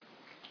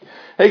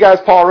Hey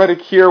guys, Paul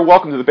Reddick here.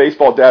 Welcome to the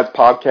Baseball Dads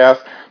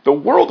Podcast. The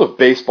world of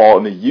baseball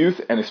and the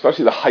youth, and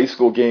especially the high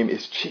school game,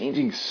 is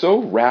changing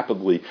so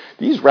rapidly.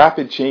 These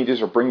rapid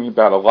changes are bringing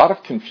about a lot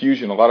of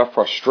confusion, a lot of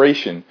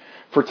frustration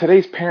for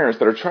today's parents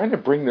that are trying to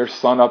bring their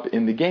son up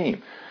in the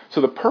game. So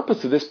the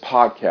purpose of this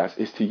podcast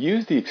is to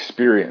use the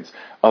experience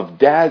of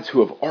dads who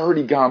have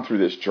already gone through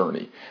this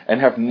journey and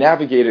have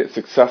navigated it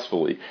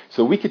successfully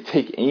so we could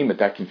take aim at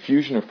that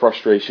confusion and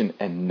frustration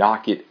and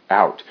knock it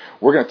out.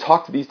 We're going to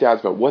talk to these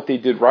dads about what they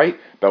did right,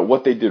 about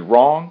what they did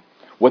wrong,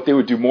 what they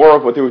would do more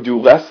of, what they would do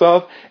less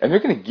of, and they're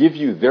going to give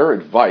you their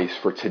advice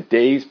for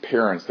today's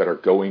parents that are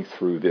going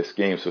through this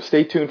game. So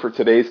stay tuned for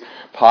today's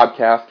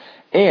podcast.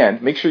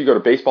 And make sure you go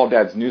to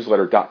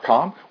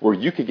baseballdadsnewsletter.com where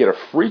you can get a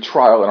free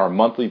trial in our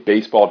monthly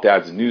Baseball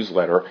Dads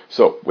newsletter.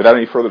 So without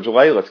any further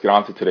delay, let's get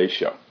on to today's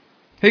show.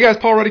 Hey guys,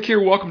 Paul Reddick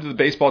here. Welcome to the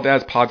Baseball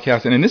Dads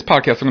Podcast. And in this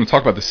podcast, I'm going to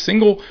talk about the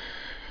single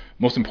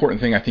most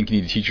important thing I think you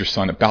need to teach your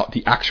son about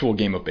the actual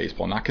game of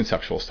baseball, not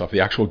conceptual stuff,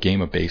 the actual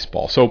game of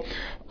baseball. So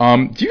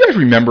do you guys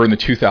remember in the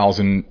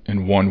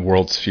 2001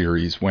 World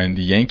Series when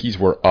the Yankees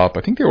were up?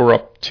 I think they were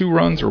up 2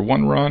 runs or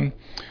 1 run.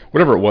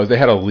 Whatever it was, they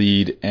had a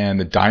lead, and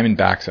the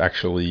Diamondbacks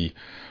actually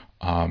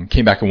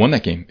came back and won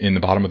that game in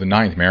the bottom of the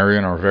 9th.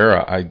 Mariano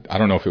Rivera, I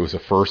don't know if it was the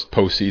first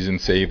postseason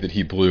save that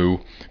he blew,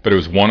 but it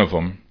was one of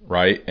them,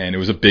 right? And it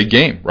was a big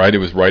game, right? It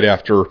was right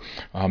after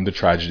the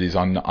tragedies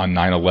on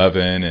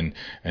 9/11,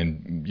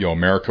 and you know,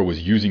 America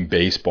was using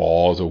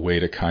baseball as a way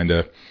to kind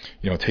of,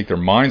 you know, take their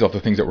minds off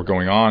the things that were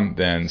going on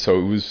then. So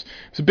it was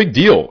a big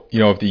deal, you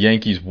know, if the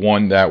Yankees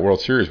won that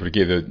World Series, but it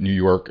gave the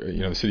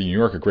city of New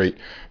York a great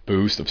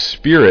boost of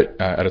spirit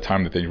at a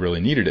time that they really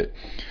needed it.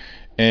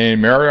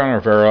 And Mariano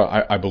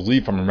Rivera, I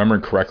believe, if I'm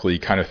remembering correctly,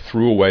 kind of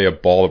threw away a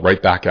ball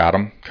right back at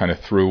him, kind of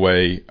threw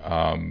away,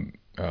 I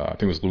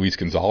think it was Luis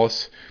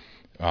Gonzalez,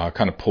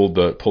 kind of pulled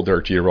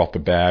Derek Jeter off the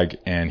bag,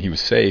 and he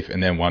was safe,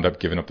 and then wound up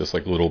giving up this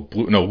like little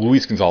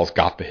Luis Gonzalez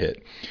got the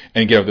hit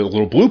and gave up the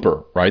little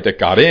blooper, right, that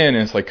got in,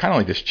 and it's like kind of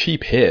like this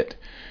cheap hit,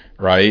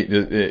 right,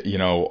 you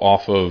know,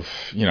 off of,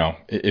 you know,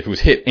 if it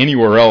was hit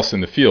anywhere else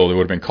in the field, it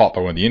would have been caught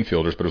by one of the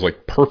infielders, but it was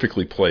like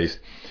perfectly placed,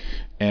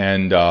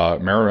 and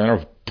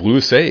Mariano blew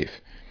a save.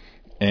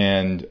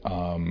 And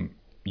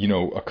you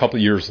know, a couple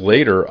of years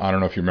later, I don't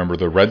know if you remember,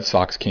 the Red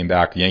Sox came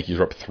back. The Yankees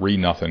were up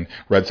 3-0.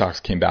 Red Sox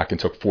came back and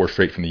took 4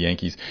 straight from the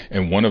Yankees.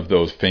 And one of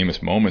those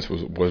famous moments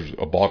was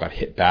a ball got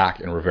hit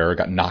back and Rivera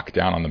got knocked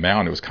down on the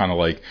mound. It was kind of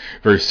like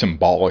very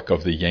symbolic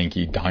of the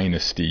Yankee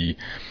dynasty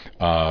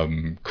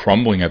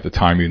crumbling at the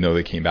time, even though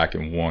they came back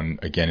and won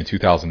again in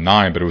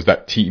 2009. But it was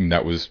that team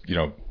that was, you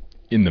know,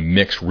 in the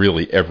mix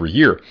really every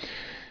year.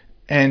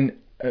 And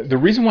the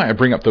reason why I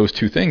bring up those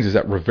two things is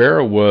that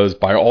Rivera was,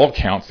 by all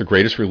accounts, the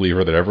greatest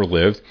reliever that ever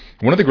lived,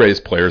 one of the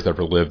greatest players that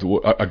ever lived,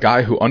 a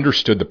guy who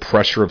understood the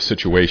pressure of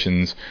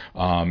situations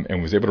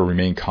and was able to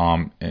remain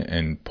calm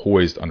and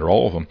poised under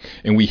all of them.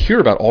 And we hear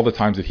about all the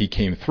times that he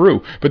came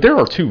through, but there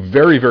are 2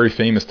 very, very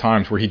famous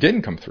times where he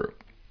didn't come through,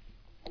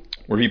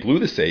 where he blew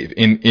the save.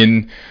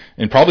 And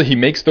probably he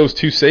makes those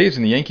 2 saves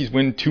and the Yankees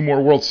win 2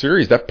 more World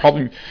Series. That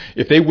probably,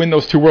 if they win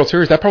those 2 World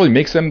Series, that probably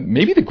makes them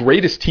maybe the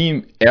greatest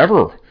team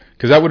ever.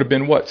 Because that would have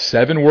been,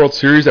 7 World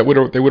Series that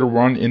they would have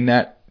run in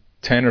that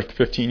 10 or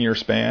 15-year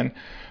span.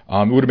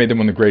 It would have made them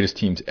one of the greatest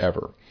teams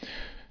ever.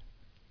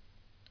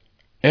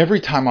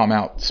 Every time I'm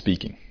out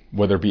speaking,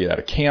 whether it be at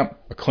a camp,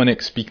 a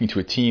clinic, speaking to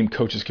a team,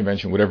 coaches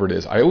convention, whatever it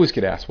is, I always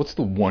get asked, what's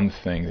the one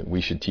thing that we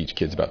should teach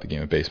kids about the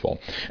game of baseball?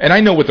 And I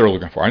know what they're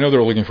looking for. I know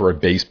they're looking for a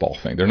baseball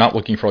thing. They're not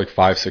looking for like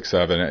 5, 6,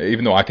 7,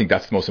 even though I think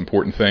that's the most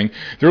important thing.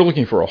 They're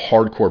looking for a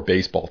hardcore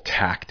baseball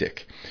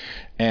tactic.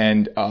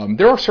 And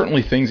there are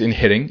certainly things in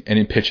hitting and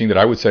in pitching that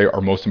I would say are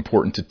most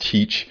important to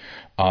teach.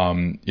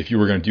 If you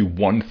were going to do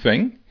one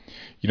thing,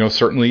 you know,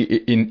 certainly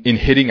in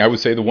hitting, I would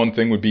say the one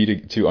thing would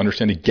be to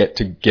understand to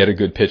get a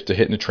good pitch, to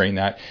hit and to train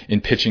that. In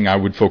pitching, I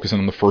would focus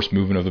on the first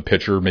movement of the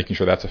pitcher, making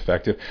sure that's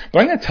effective. But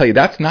I'm going to tell you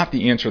that's not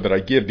the answer that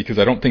I give, because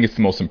I don't think it's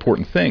the most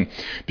important thing.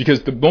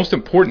 Because the most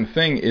important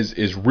thing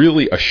is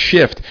really a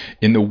shift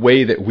in the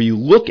way that we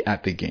look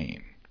at the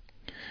game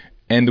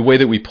and the way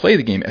that we play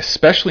the game,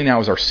 especially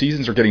now as our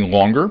seasons are getting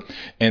longer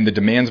and the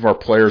demands of our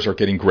players are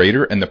getting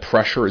greater and the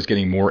pressure is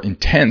getting more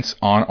intense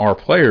on our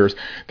players.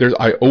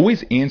 I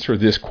always answer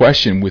this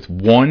question with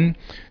one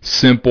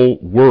simple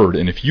word.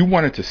 And if you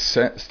wanted to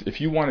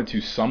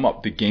sum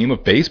up the game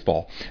of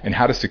baseball and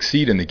how to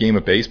succeed in the game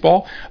of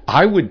baseball,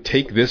 I would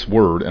take this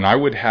word and I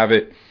would have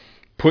it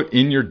put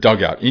in your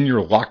dugout, in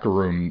your locker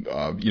room,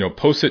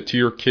 post it to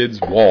your kid's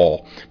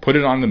wall, put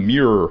it on the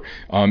mirror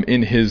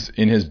in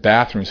his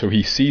bathroom so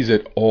he sees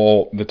it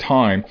all the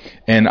time.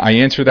 And I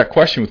answer that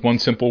question with one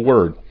simple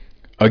word: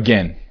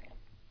 again.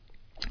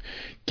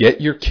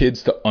 Get your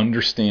kids to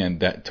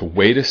understand that the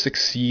way to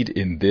succeed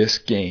in this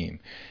game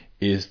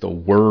is the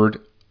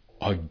word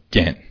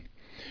again.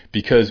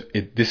 Because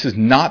this is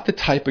not the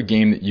type of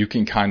game that you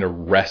can kind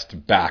of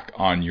rest back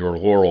on your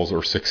laurels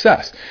or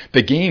success.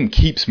 The game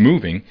keeps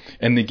moving,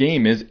 and the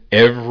game is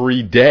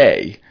every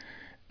day.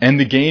 And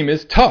the game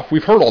is tough.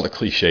 We've heard all the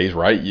cliches,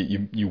 right?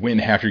 You win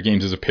half your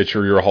games as a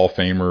pitcher, you're a Hall of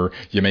Famer.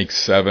 You make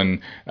 7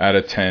 out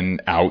of 10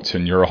 outs,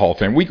 and you're a Hall of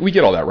Famer. We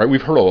get all that, right?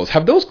 We've heard all those.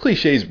 Have those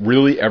cliches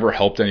really ever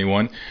helped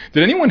anyone?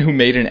 Did anyone who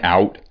made an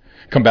out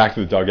come back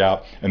to the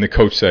dugout and the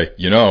coach say,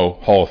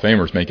 Hall of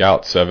Famers make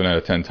out 7 out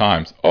of 10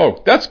 times.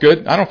 Oh, that's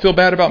good. I don't feel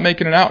bad about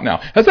making an out now.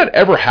 Has that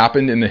ever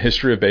happened in the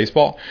history of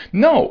baseball?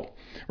 No.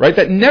 Right?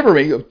 That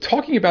never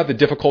talking about the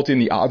difficulty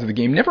and the odds of the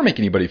game never make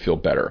anybody feel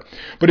better.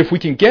 But if we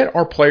can get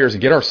our players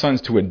and get our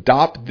sons to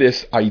adopt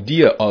this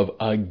idea of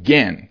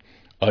again,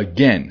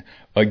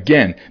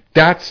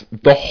 that's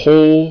the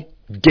whole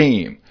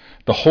game.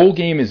 The whole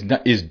game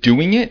is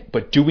doing it,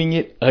 but doing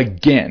it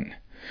again.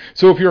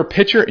 So if you're a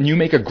pitcher and you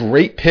make a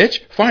great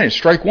pitch, fine, it's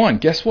strike one.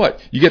 Guess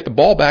what? You get the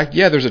ball back.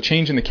 Yeah, there's a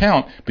change in the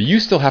count, but you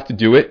still have to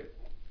do it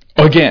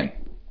again.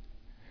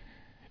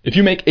 If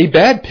you make a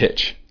bad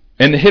pitch,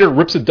 and the hitter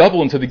rips a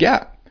double into the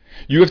gap,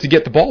 you have to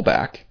get the ball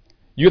back.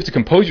 You have to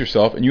compose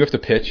yourself, and you have to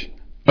pitch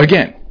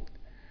again.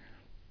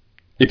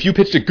 If you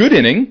pitched a good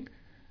inning,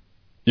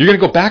 you're going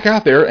to go back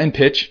out there and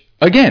pitch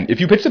again. If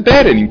you pitched a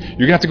bad inning, you're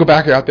going to have to go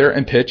back out there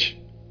and pitch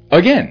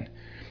again.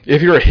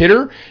 If you're a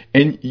hitter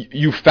and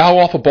you foul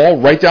off a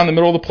ball right down the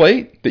middle of the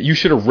plate that you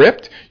should have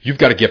ripped, you've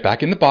got to get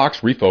back in the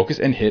box, refocus,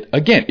 and hit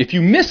again. If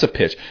you miss a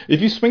pitch,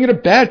 if you swing at a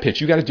bad pitch,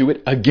 you got to do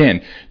it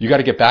again. You got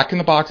to get back in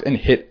the box and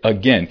hit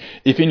again.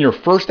 If in your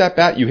first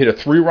at-bat you hit a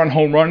 3-run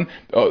home run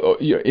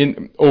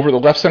over the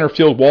left center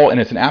field wall and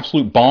it's an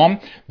absolute bomb,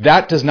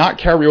 that does not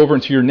carry over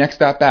into your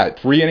next at-bat.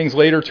 3 innings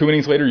later, 2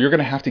 innings later, you're going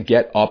to have to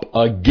get up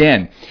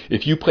again.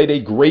 If you played a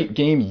great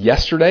game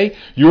yesterday,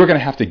 you are going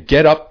to have to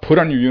get up, put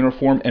on your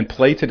uniform, and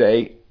play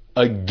today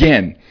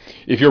again.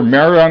 If you're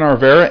Mariano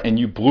Rivera and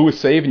you blew a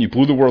save and you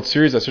blew the World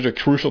Series at such a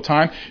crucial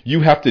time,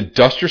 you have to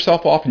dust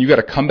yourself off and you got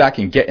to come back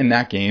and get in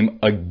that game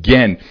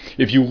again.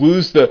 If you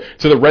lose to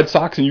the Red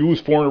Sox and you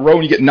lose 4 in a row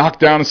and you get knocked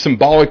down,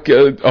 symbolic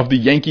of the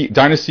Yankee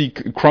dynasty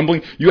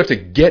crumbling, you have to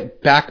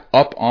get back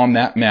up on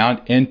that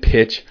mound and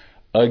pitch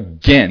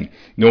again.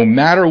 No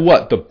matter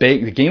what, the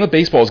game of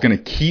baseball is going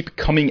to keep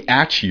coming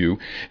at you,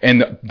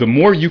 and the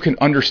more you can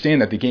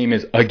understand that the game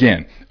is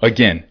again,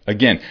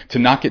 to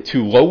not get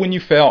too low when you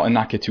fail and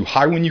not get too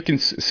high when you can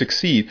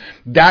succeed,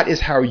 that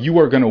is how you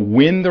are going to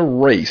win the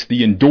race,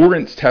 the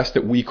endurance test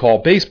that we call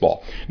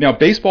baseball. Now,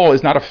 baseball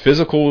is not a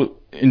physical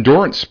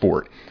endurance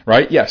sport,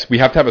 right? Yes, we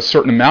have to have a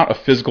certain amount of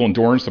physical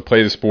endurance to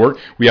play the sport.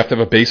 We have to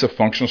have a base of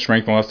functional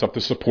strength and all that stuff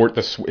to support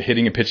the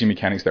hitting and pitching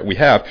mechanics that we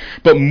have.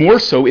 But more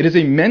so, it is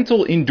a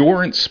mental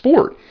endurance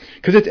sport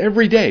because it's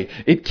every day.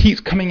 It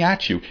keeps coming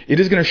at you. It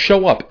is going to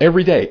show up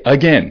every day.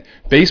 Again,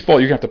 baseball,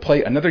 you're going to have to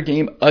play another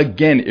game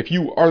again. If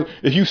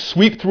you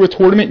sweep through a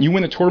tournament and you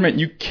win the tournament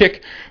and you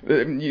kick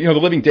the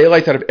living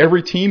daylights out of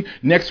every team,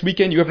 next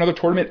weekend you have another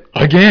tournament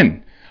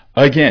again.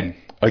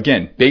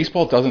 Again,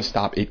 baseball doesn't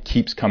stop. It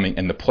keeps coming.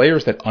 And the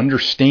players that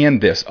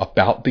understand this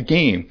about the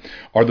game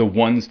are the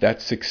ones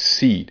that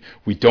succeed.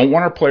 We don't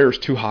want our players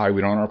too high.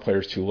 We don't want our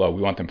players too low. We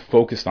want them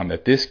focused on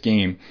that this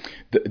game,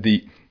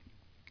 the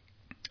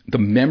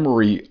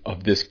memory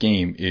of this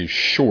game is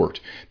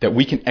short, that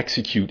we can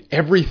execute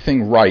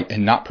everything right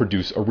and not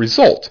produce a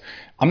result.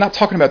 I'm not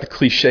talking about the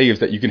cliche of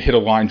that you can hit a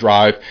line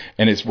drive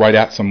and it's right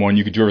at someone,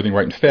 you can do everything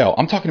right and fail.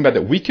 I'm talking about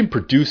that we can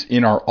produce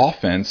in our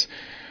offense.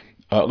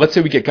 Let's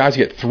say we get guys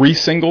who get 3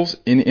 singles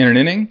in an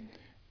inning,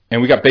 and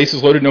we got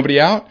bases loaded, nobody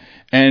out,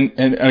 and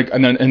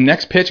the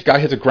next pitch, guy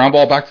hits a ground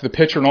ball back to the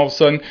pitcher, and all of a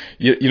sudden,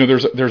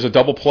 there's a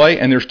double play,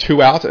 and there's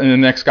 2 outs, and the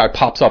next guy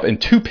pops up. In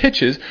 2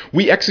 pitches,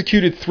 we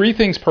executed 3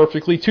 things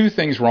perfectly, 2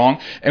 things wrong,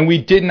 and we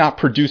did not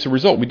produce a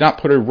result. We did not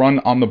put a run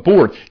on the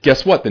board.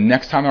 Guess what? The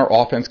next time our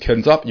offense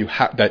comes up,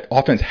 that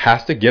offense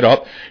has to get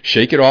up,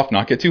 shake it off,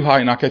 not get too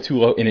high, not get too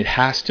low, and it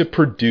has to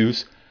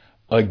produce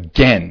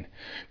again.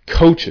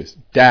 Coaches,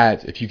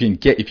 dads,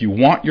 if you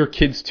want your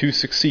kids to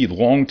succeed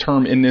long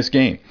term in this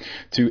game,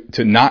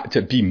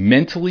 to be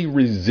mentally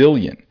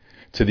resilient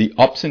to the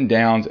ups and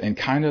downs and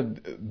kind of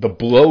the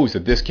blows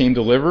that this game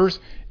delivers,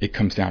 it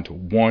comes down to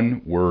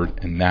one word,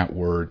 and that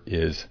word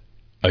is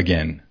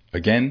again.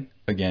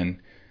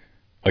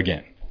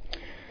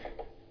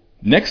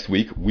 Next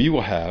week we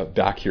will have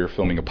back here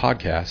filming a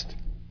podcast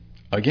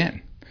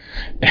again.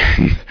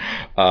 And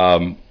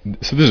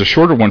so this is a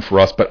shorter one for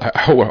us, but I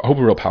hope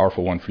a real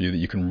powerful one for you that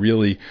you can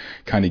really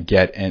kind of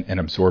get and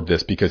absorb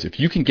this, because if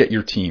you can get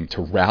your team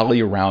to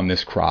rally around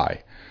this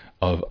cry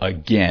of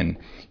again,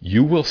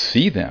 you will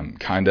see them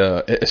kind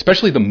of,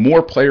 especially the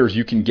more players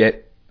you can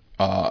get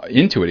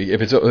into it.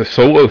 If it's a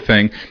solo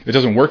thing, it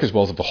doesn't work as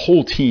well as if the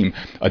whole team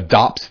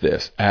adopts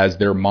this as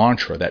their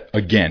mantra, that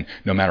again,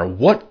 no matter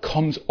what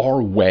comes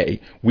our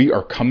way, we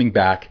are coming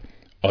back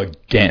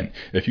again.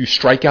 If you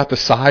strike out the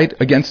side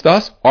against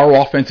us, our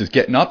offense is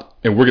getting up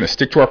and we're going to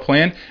stick to our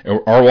plan, and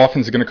our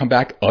offense is going to come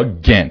back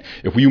again.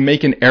 If you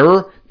make an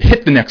error,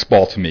 hit the next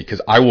ball to me,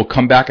 because I will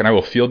come back and I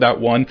will field that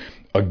one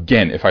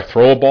again. If I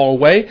throw a ball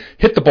away,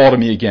 hit the ball to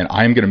me again.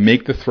 I am going to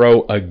make the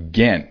throw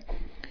again.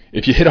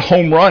 If you hit a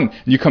home run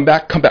and you come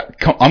back,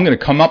 I'm going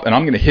to come up and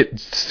I'm going to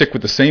stick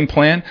with the same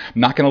plan.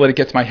 I'm not going to let it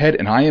get to my head,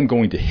 and I am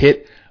going to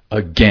hit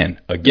again.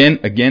 That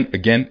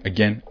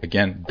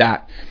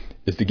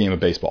is the game of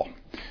baseball.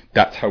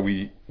 That's how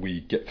we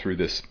get through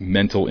this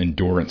mental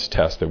endurance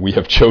test that we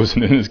have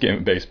chosen in this game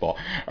of baseball.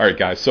 All right,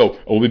 guys. So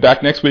we'll be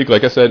back next week.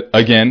 Like I said,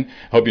 again,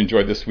 hope you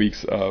enjoyed this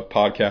week's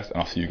podcast, and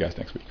I'll see you guys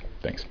next week.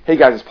 Thanks. Hey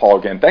guys, it's Paul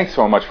again. Thanks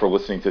so much for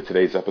listening to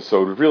today's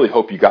episode. We really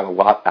hope you got a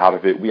lot out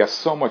of it. We have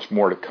so much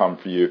more to come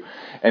for you.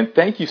 And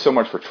thank you so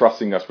much for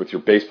trusting us with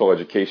your baseball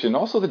education and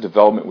also the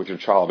development with your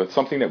child. It's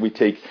something that we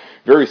take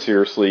very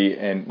seriously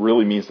and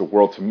really means the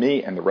world to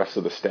me and the rest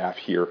of the staff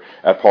here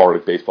at Paul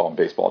Reddick Baseball and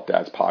Baseball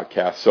Dads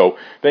podcast. So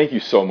thank you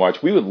so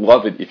much. We would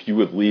love it if you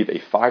would leave a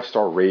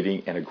 5-star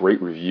rating and a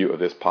great review of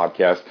this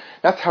podcast.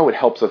 That's how it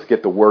helps us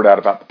get the word out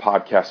about the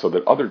podcast so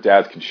that other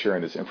dads can share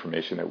in this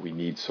information that we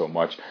need so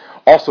much.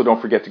 Also, don't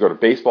forget to go to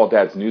Baseball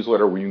Dads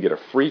newsletter where you can get a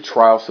free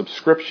trial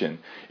subscription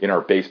in our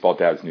Baseball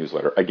Dads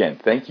newsletter. Again,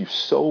 thank you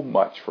so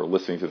much for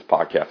listening to this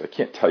podcast. I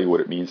can't tell you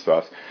what it means to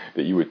us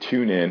that you would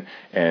tune in,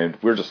 and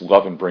we're just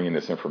loving bringing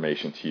this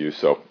information to you.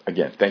 So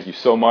again, thank you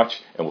so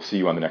much, and we'll see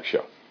you on the next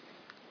show.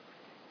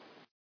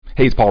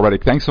 Hey, it's Paul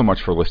Reddick. Thanks so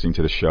much for listening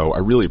to the show. I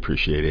really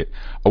appreciate it.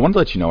 I wanted to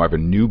let you know I have a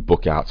new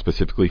book out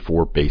specifically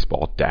for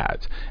baseball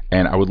dads,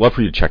 and I would love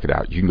for you to check it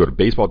out. You can go to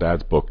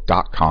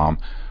baseballdadsbook.com.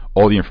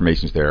 All the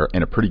information is there,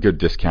 and a pretty good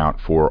discount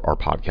for our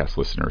podcast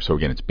listeners. So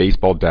again, it's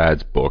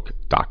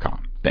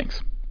baseballdadsbook.com.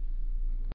 Thanks.